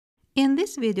In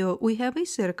this video, we have a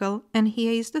circle, and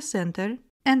here is the center,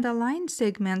 and a line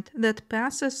segment that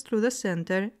passes through the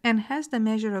center and has the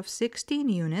measure of 16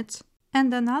 units,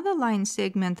 and another line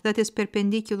segment that is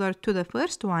perpendicular to the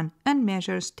first one and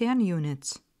measures 10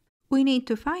 units. We need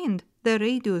to find the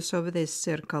radius of this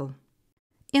circle.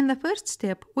 In the first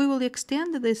step, we will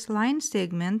extend this line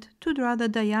segment to draw the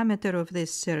diameter of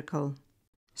this circle.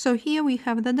 So here we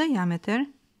have the diameter,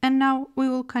 and now we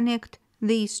will connect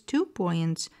these 2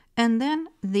 points and then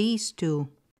these 2.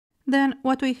 Then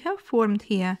what we have formed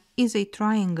here is a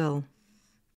triangle.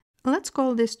 Let's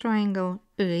call this triangle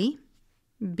A,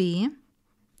 B,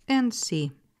 and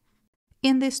C.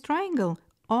 In this triangle,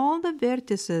 all the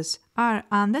vertices are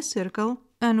on the circle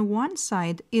and one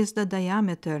side is the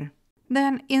diameter.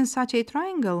 Then in such a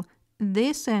triangle,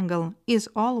 this angle is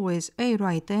always a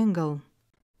right angle.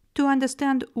 To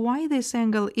understand why this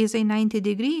angle is a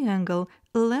 90-degree angle,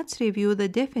 let's review the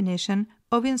definition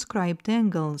of inscribed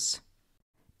angles.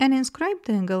 An inscribed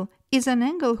angle is an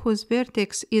angle whose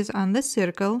vertex is on the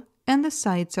circle and the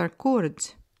sides are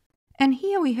chords. And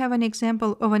here we have an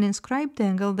example of an inscribed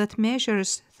angle that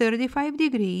measures 35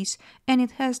 degrees and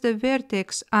it has the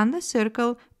vertex on the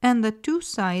circle and the two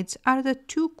sides are the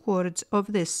two chords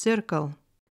of this circle.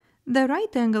 The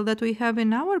right angle that we have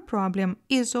in our problem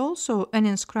is also an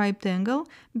inscribed angle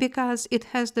because it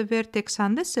has the vertex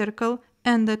on the circle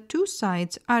and the two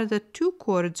sides are the two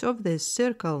chords of this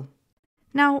circle.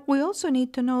 Now, we also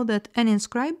need to know that an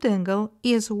inscribed angle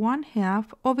is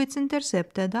 1/2 of its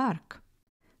intercepted arc.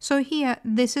 So here,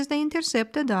 this is the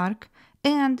intercepted arc,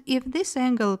 and if this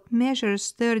angle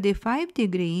measures 35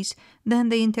 degrees, then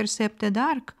the intercepted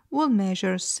arc will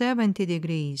measure 70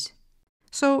 degrees.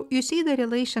 So you see the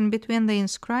relation between the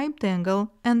inscribed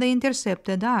angle and the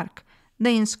intercepted arc.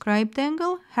 The inscribed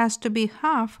angle has to be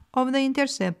half of the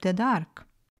intercepted arc.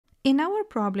 In our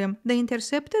problem, the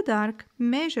intercepted arc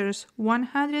measures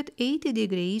 180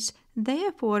 degrees,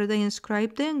 therefore the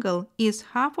inscribed angle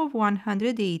is half of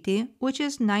 180, which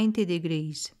is 90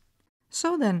 degrees.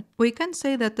 So then, we can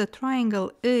say that the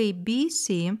triangle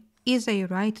ABC is a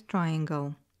right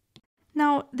triangle.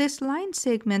 Now, this line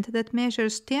segment that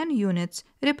measures 10 units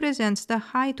represents the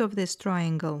height of this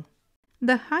triangle.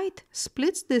 The height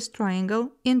splits this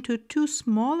triangle into two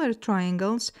smaller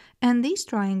triangles, and these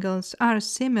triangles are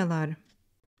similar.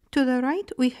 To the right,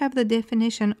 we have the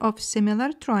definition of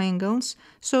similar triangles,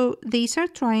 so these are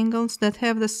triangles that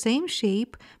have the same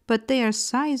shape, but their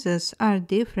sizes are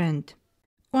different.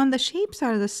 When the shapes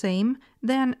are the same,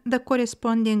 then the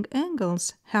corresponding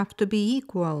angles have to be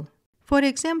equal. For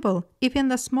example, if in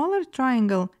the smaller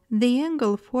triangle, the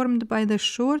angle formed by the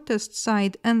shortest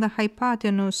side and the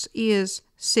hypotenuse is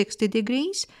 60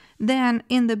 degrees, then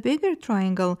in the bigger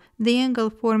triangle, the angle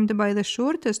formed by the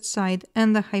shortest side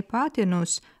and the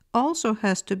hypotenuse also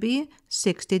has to be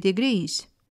 60 degrees.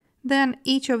 Then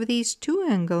each of these two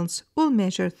angles will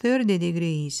measure 30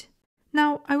 degrees.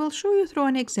 Now, I will show you through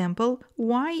an example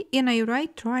why in a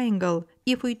right triangle,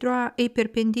 if we draw a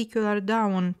perpendicular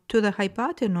down to the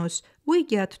hypotenuse, we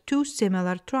get two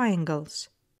similar triangles.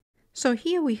 So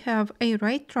here we have a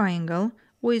right triangle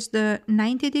with the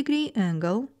 90-degree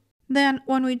angle. Then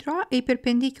when we draw a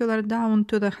perpendicular down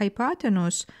to the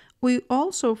hypotenuse, we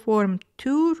also form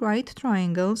two right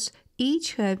triangles,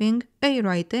 each having a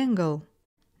right angle.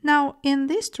 Now in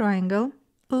this triangle,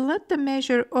 let the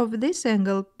measure of this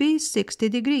angle be 60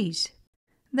 degrees.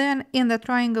 Then in the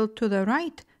triangle to the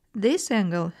right, this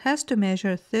angle has to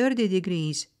measure 30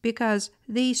 degrees because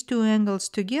these two angles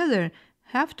together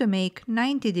have to make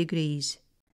 90 degrees.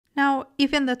 Now,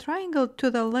 if in the triangle to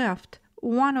the left,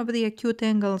 one of the acute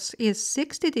angles is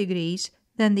 60 degrees,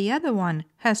 then the other one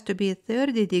has to be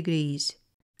 30 degrees.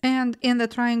 And in the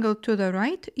triangle to the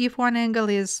right, if one angle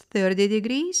is 30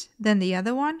 degrees, then the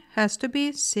other one has to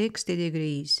be 60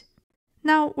 degrees.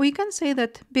 Now, we can say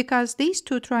that because these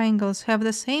two triangles have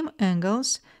the same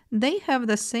angles, they have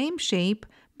the same shape,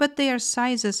 but their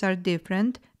sizes are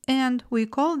different, and we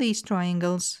call these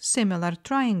triangles similar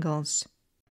triangles.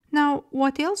 Now,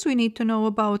 what else we need to know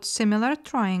about similar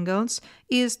triangles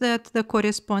is that the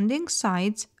corresponding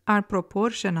sides are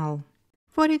proportional.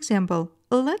 For example,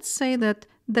 let's say that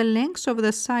the lengths of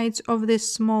the sides of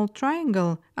this small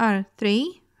triangle are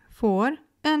 3, 4,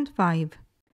 and 5.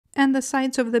 And the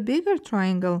sides of the bigger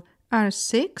triangle are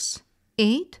 6,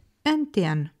 8, and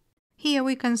 10. Here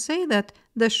we can say that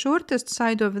the shortest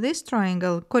side of this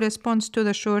triangle corresponds to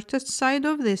the shortest side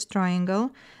of this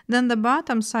triangle, then the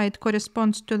bottom side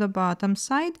corresponds to the bottom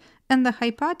side, and the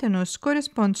hypotenuse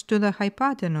corresponds to the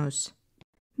hypotenuse.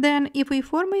 Then, if we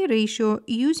form a ratio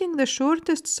using the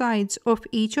shortest sides of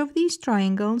each of these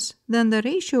triangles, then the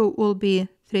ratio will be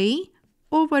 3,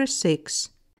 over 6.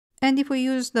 And if we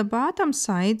use the bottom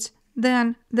sides,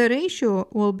 then the ratio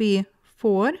will be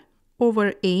 4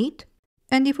 over 8.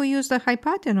 And if we use the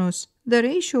hypotenuse, the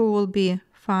ratio will be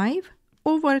 5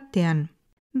 over 10.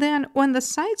 Then when the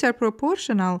sides are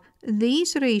proportional,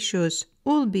 these ratios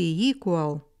will be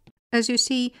equal. As you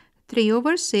see, 3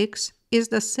 over 6 is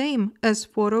the same as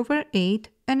 4 over 8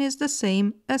 and is the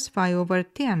same as 5 over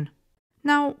 10.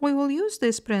 Now we will use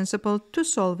this principle to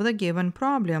solve the given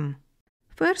problem.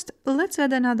 First, let's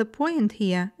add another point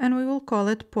here, and we will call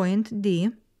it point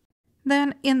D.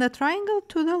 Then in the triangle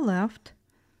to the left,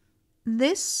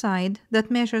 this side that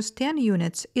measures 10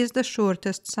 units is the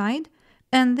shortest side,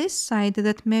 and this side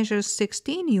that measures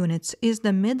 16 units is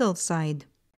the middle side.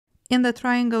 In the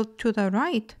triangle to the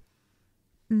right,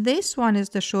 this one is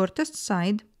the shortest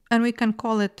side, and we can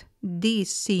call it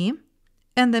DC,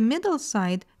 and the middle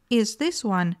side is this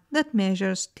one that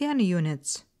measures 10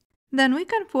 units. Then we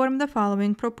can form the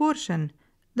following proportion.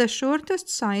 The shortest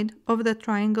side of the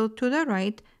triangle to the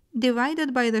right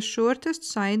divided by the shortest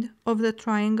side of the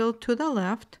triangle to the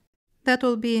left, that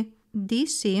will be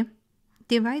DC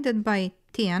divided by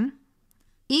 10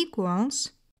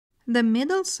 equals the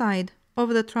middle side of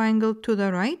the triangle to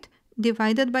the right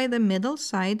divided by the middle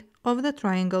side of the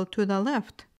triangle to the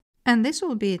left. And this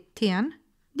will be 10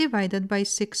 divided by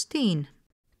 16.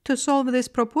 To solve this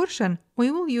proportion, we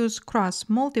will use cross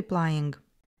multiplying.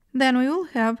 Then we will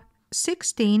have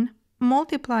 16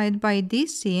 multiplied by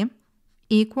DC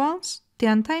equals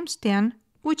 10 times 10,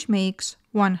 which makes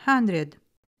 100.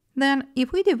 Then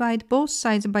if we divide both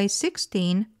sides by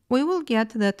 16, we will get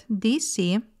that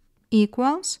DC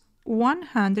equals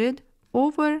 100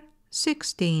 over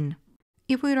 16.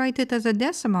 If we write it as a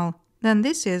decimal, then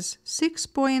this is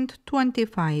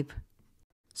 6.25.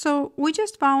 So we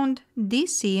just found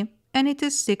DC, and it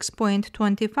is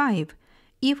 6.25.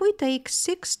 If we take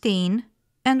 16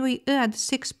 and we add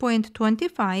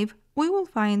 6.25, we will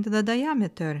find the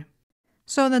diameter.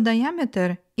 So the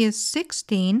diameter is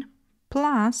 16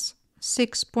 plus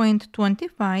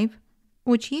 6.25,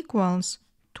 which equals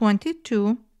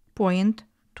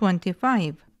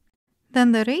 22.25.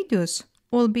 Then the radius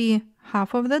will be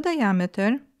half of the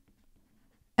diameter,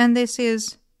 and this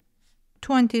is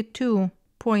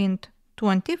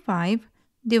 22.25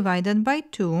 divided by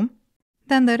 2.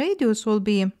 Then the radius will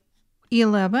be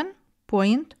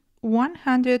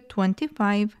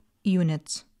 11.125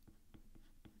 units.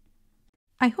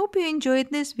 I hope you enjoyed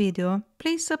this video.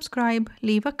 Please subscribe,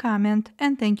 leave a comment,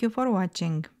 and thank you for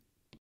watching.